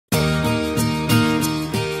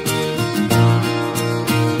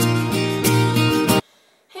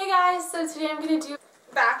today I'm going to do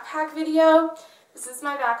a backpack video. This is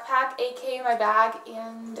my backpack, aka my bag,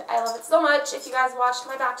 and I love it so much. If you guys watched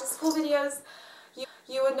my back to school videos,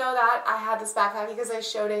 you would know that I had this backpack because I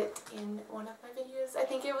showed it in one of my videos. I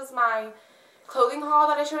think it was my clothing haul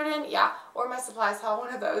that I showed it in, yeah, or my supplies haul,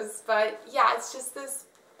 one of those. But yeah, it's just this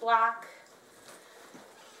black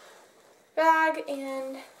bag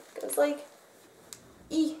and it goes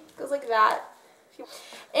like that.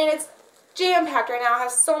 And it's jam-packed right now. It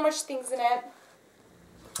has so much things in it.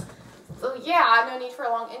 So yeah, no need for a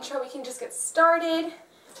long intro. We can just get started.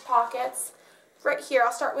 Pockets. Right here,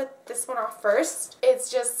 I'll start with this one off first. It's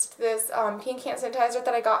just this pink hand sanitizer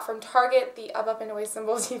that I got from Target, the up and away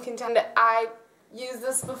symbols you can tell. And I use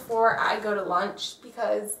this before I go to lunch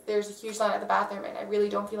because there's a huge line at the bathroom and I really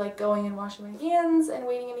don't feel like going and washing my hands and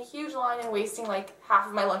waiting in a huge line and wasting like half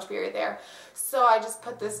of my lunch period there. So I just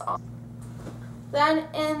put this on. Then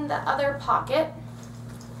in the other pocket,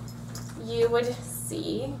 you would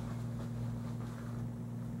see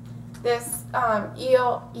this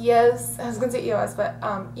EOS, I was going to say EOS, but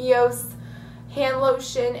EOS hand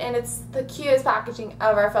lotion, and it's the cutest packaging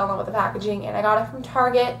ever. I fell in love with the packaging, and I got it from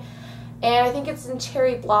Target, and I think it's in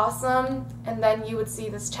Cherry Blossom, and then you would see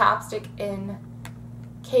this chapstick in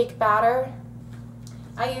Cake Batter.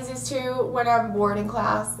 I use these two when I'm bored in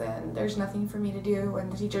class and there's nothing for me to do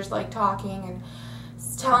and the teacher's like talking and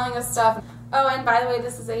telling us stuff. Oh, and by the way,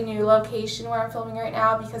 this is a new location where I'm filming right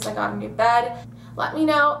now because I got a new bed. Let me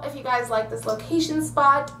know if you guys like this location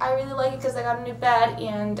spot. I really like it because I got a new bed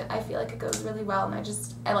and I feel like it goes really well, and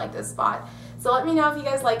I like this spot. So let me know if you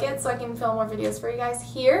guys like it so I can film more videos for you guys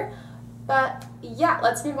here. But yeah,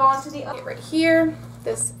 let's move on to the other right here.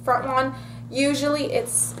 This front one. Usually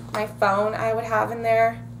it's my phone I would have in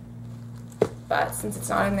there, but since it's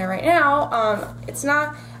not in there right now, it's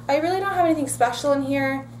not. I really don't have anything special in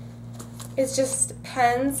here. It's just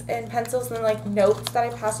pens and pencils and like notes that I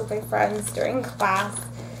pass with my friends during class,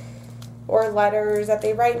 or letters that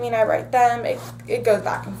they write me and I write them. It goes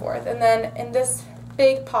back and forth. And then in this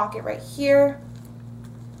big pocket right here,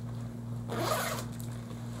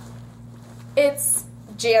 it's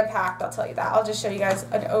jam-packed, I'll tell you that. I'll just show you guys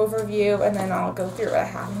an overview and then I'll go through what I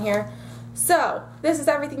have in here. So this is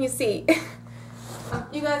everything you see.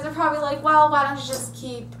 You guys are probably like, well, why don't you just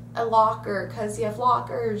keep a locker because you have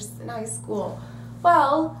lockers in high school?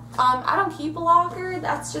 Well, I don't keep a locker.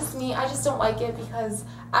 That's just me. I just don't like it because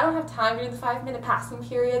I don't have time during the 5-minute passing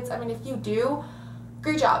periods. I mean, if you do,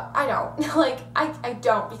 great job. I don't. Like, I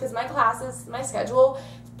don't, because my classes, my schedule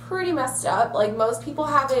is pretty messed up. Like, most people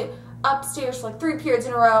have it upstairs for like 3 periods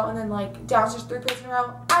in a row and then like downstairs 3 periods in a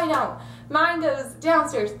row. I don't. Mine goes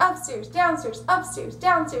downstairs, upstairs, downstairs, upstairs,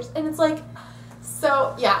 downstairs, and it's like,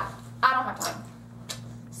 so yeah, I don't have time.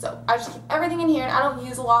 So I just keep everything in here, and I don't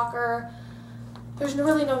use a locker. There's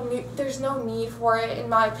no need for it in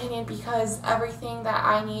my opinion, because everything that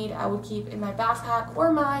I need I would keep in my backpack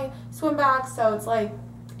or my swim bag, so it's like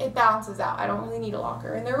it balances out. I don't really need a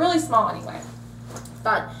locker, and they're really small anyway.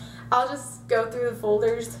 But I'll just go through the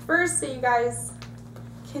folders first so you guys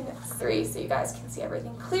can see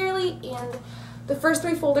everything clearly. And the first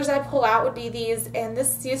 3 folders I pull out would be these, and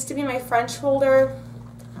this used to be my French folder,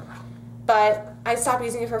 but I stopped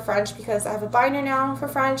using it for French because I have a binder now for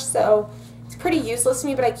French, so it's pretty useless to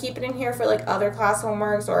me, but I keep it in here for like other class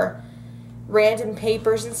homeworks or random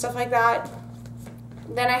papers and stuff like that.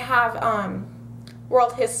 Then I have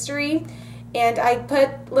world history, and I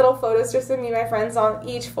put little photos just of me and my friends on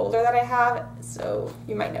each folder that I have, so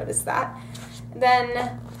you might notice that.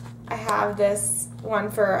 Then I have this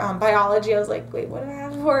one for biology. I was like, wait, what do I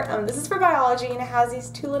have for? This is for biology, and it has these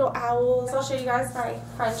 2 little owls. I'll show you guys my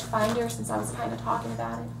French binder since I was kind of talking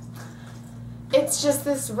about it. It's just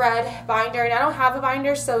this red binder, and I don't have a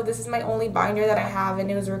binder, so this is my only binder that I have,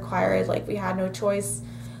 and it was required. Like, we had no choice.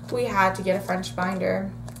 We had to get a French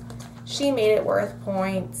binder. She made it worth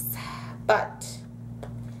points, but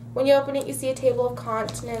when you open it, you see a table of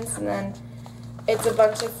contents, and then it's a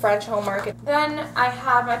bunch of French homework. Then I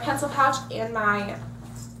have my pencil pouch and my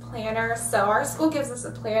planner. So our school gives us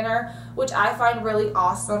a planner, which I find really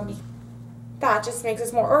awesome. That just makes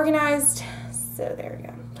us more organized. So there we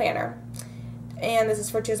go, planner. And this is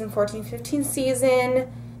for 2014-15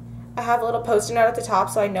 season. I have a little post-it note at the top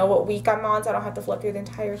so I know what week I'm on, so I don't have to flip through the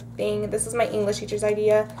entire thing. This is my English teacher's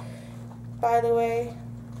idea, by the way.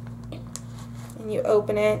 And you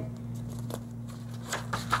open it,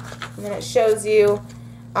 and then it shows you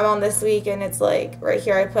I'm on this week, and it's like right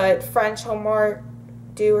here I put French homework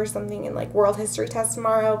due or something, and like world history test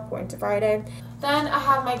tomorrow, going to Friday. Then I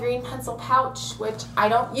have my green pencil pouch, which I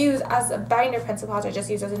don't use as a binder pencil pouch, I just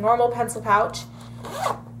use as a normal pencil pouch.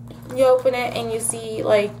 You open it and you see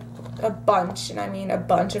like a bunch, and I mean a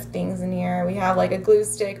bunch of things in here. We have like a glue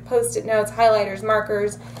stick, post-it notes, highlighters,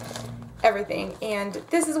 markers, everything. And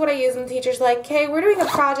this is what I use when the teacher's like, okay, we're doing a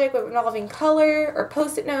project involving color or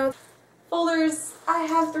post-it notes. Folders, I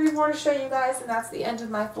have 3 more to show you guys, and that's the end of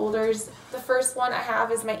my folders. The first one I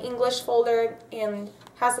have is my English folder, and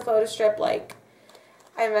has a photo strip like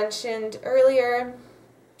I mentioned earlier.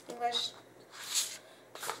 English.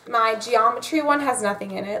 My geometry one has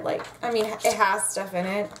nothing in it. Like, I mean, it has stuff in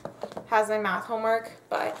it. Has my math homework,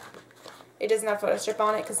 but it doesn't have photo strip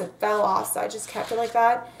on it because it fell off, so I just kept it like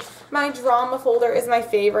that. My drama folder is my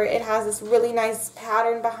favorite. It has this really nice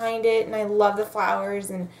pattern behind it, and I love the flowers,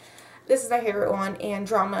 and this is my favorite one. And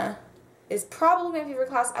drama is probably my favorite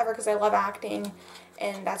class ever because I love acting,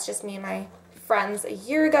 and that's just me and my friends a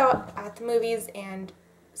year ago at the movies and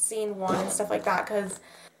scene 1 and stuff like that because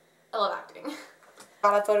I love acting.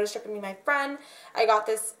 Got a photo strip of me and my friend. I got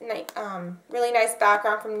this really nice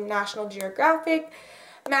background from National Geographic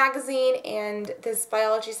magazine, and this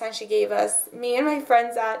biology sign she gave us. Me and my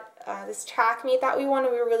friends at this track meet that we won,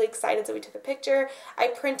 and we were really excited, so we took a picture. I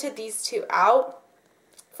printed these 2 out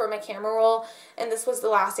for my camera roll, and this was the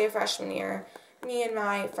last day of freshman year. Me and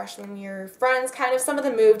my freshman year friends, kind of, some of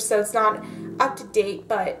them moved, so it's not up to date,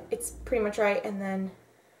 but it's pretty much right. And then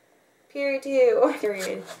period 2,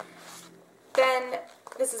 period. Then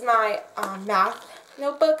this is my math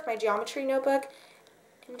notebook, my geometry notebook,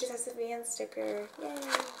 and it just has a van sticker. Yay!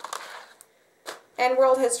 And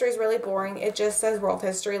world history is really boring. It just says world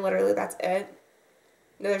history, literally, that's it.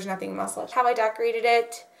 There's nothing else left. How I decorated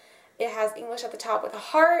it, it has English at the top with a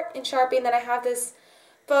heart in Sharpie, and then I have this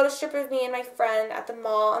photo strip of me and my friend at the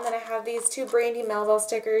mall, and then I have these 2 Brandy Melville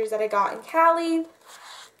stickers that I got in Cali.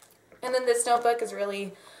 And then this notebook is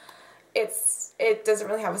really, it doesn't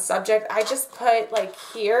really have a subject. I just put, like,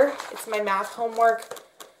 here, it's my math homework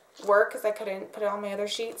because I couldn't put it on my other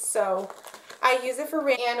sheets, so I use it for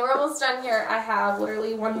and we're almost done here. I have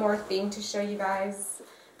literally one more thing to show you guys.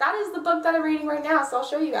 That is the book that I'm reading right now, so I'll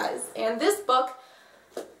show you guys. And this book,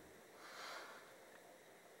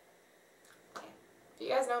 you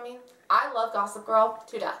guys know me, I love Gossip Girl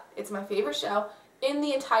to death. It's my favorite show in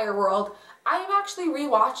the entire world. I am actually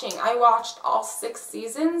rewatching. I watched all 6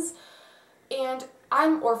 seasons, and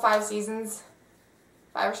or 5 seasons,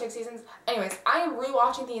 5 or 6 seasons. Anyways, I am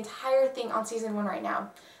rewatching the entire thing on season 1 right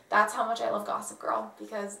now. That's how much I love Gossip Girl,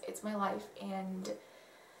 because it's my life, and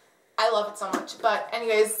I love it so much. But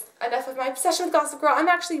anyways, enough of my obsession with Gossip Girl. I'm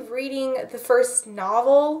actually reading the first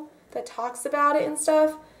novel that talks about it and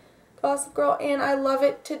stuff. Gossip Girl, and I love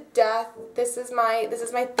it to death. This is my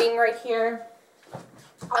thing right here.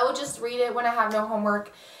 I would just read it when I have no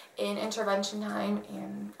homework in intervention time,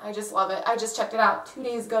 and I just love it. I just checked it out 2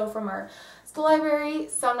 days ago from our school library,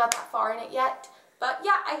 so I'm not that far in it yet. But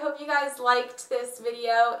yeah, I hope you guys liked this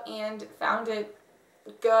video and found it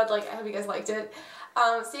good. Like, I hope you guys liked it.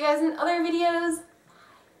 See you guys in other videos.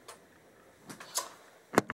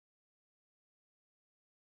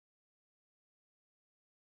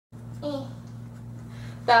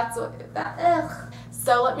 That's what that. Ugh.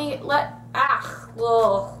 So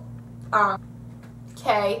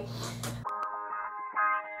okay.